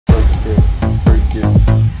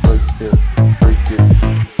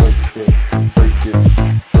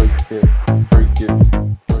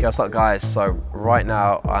What's up guys, so right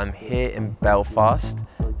now I'm here in Belfast.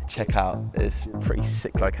 Check out this pretty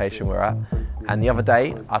sick location we're at. And the other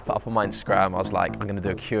day I put up on my Instagram, I was like, I'm gonna do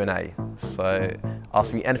a Q&A. So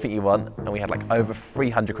ask me anything you want, and we had like over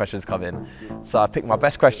 300 questions come in. So I picked my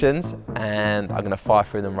best questions and I'm gonna fire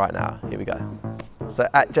through them right now. Here we go. So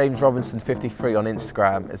at James Robinson 53 on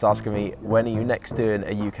Instagram is asking me, when are you next doing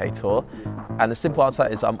a UK tour? And the simple answer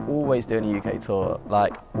is I'm always doing a UK tour.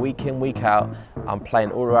 Like week in, week out, I'm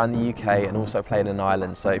playing all around the UK and also playing in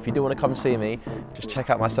Ireland. So if you do want to come see me, just check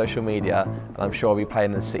out my social media and I'm sure I'll be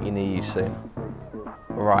playing in a city near you soon.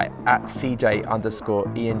 Right, at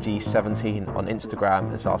CJ_ENG17 on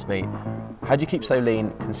Instagram has asked me, how do you keep so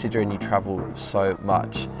lean considering you travel so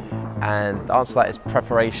much? And the answer to that is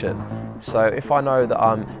preparation. So if I know that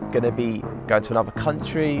I'm going to be going to another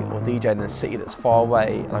country or DJing in a city that's far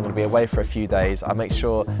away and I'm going to be away for a few days, I make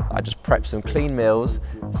sure I just prep some clean meals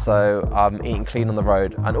so I'm eating clean on the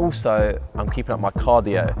road, and also I'm keeping up my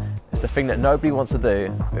cardio. It's the thing that nobody wants to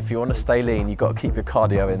do. If you want to stay lean, you've got to keep your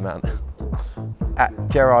cardio in, man. At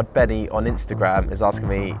Gerard Benny on Instagram is asking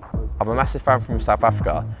me, I'm a massive fan from South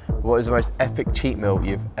Africa. What is the most epic cheat meal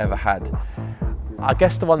you've ever had? I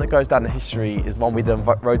guess the one that goes down in history is the one we did on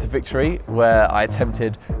Road to Victory, where I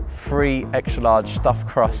attempted 3 extra large stuffed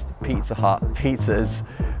crust Pizza Hut pizzas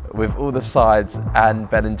with all the sides and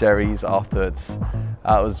Ben & Jerry's afterwards.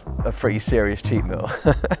 That was a pretty serious cheat meal.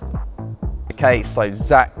 Okay, so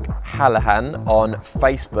Zach Hallahan on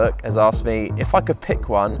Facebook has asked me, if I could pick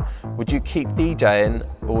one, would you keep DJing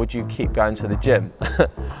or would you keep going to the gym?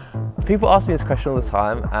 People ask me this question all the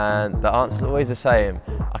time and the answer is always the same.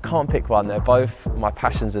 I can't pick one, they're both my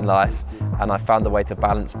passions in life and I found a way to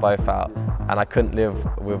balance both out, and I couldn't live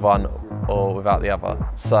with one or without the other.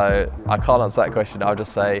 So I can't answer that question, I'll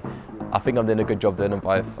just say I think I'm doing a good job doing them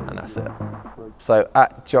both, and that's it. So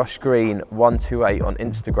at Josh Green 128 on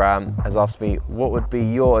Instagram has asked me, what would be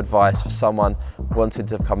your advice for someone wanting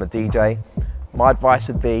to become a DJ? My advice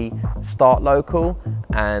would be start local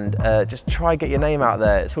and just try and get your name out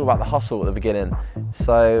there. It's all about the hustle at the beginning.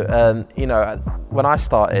 So, you know, when I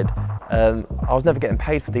started, I was never getting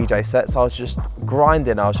paid for DJ sets. I was just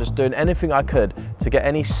grinding. I was just doing anything I could to get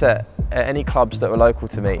any set at any clubs that were local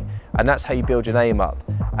to me. And that's how you build your name up.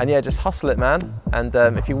 And yeah, just hustle it, man. And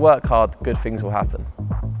if you work hard, good things will happen.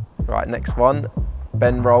 Right, next one.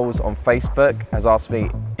 Ben Rolls on Facebook has asked me,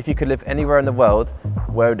 if you could live anywhere in the world,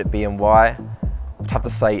 where would it be and why? I'd have to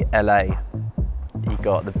say LA. You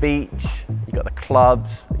got the beach, you got the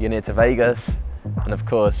clubs, you're near to Vegas, and of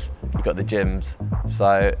course, you got the gyms.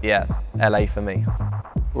 So yeah, LA for me.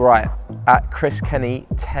 Right, at Chris Kenny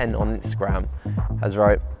 10 on Instagram has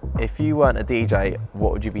wrote, if you weren't a DJ,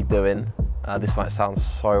 what would you be doing? This might sound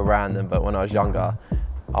so random, but when I was younger,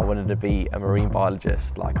 I wanted to be a marine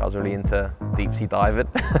biologist. Like I was really into deep sea diving.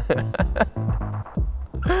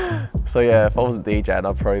 So yeah, if I wasn't DJing,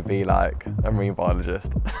 I'd probably be like a marine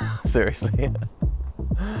biologist, seriously.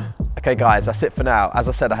 Okay guys, that's it for now. As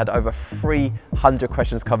I said, I had over 300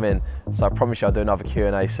 questions come in, so I promise you I'll do another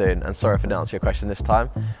Q&A soon, and sorry if I didn't answer your question this time.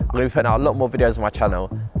 I'm going to be putting out a lot more videos on my channel,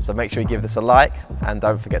 so make sure you give this a like, and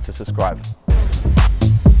don't forget to subscribe.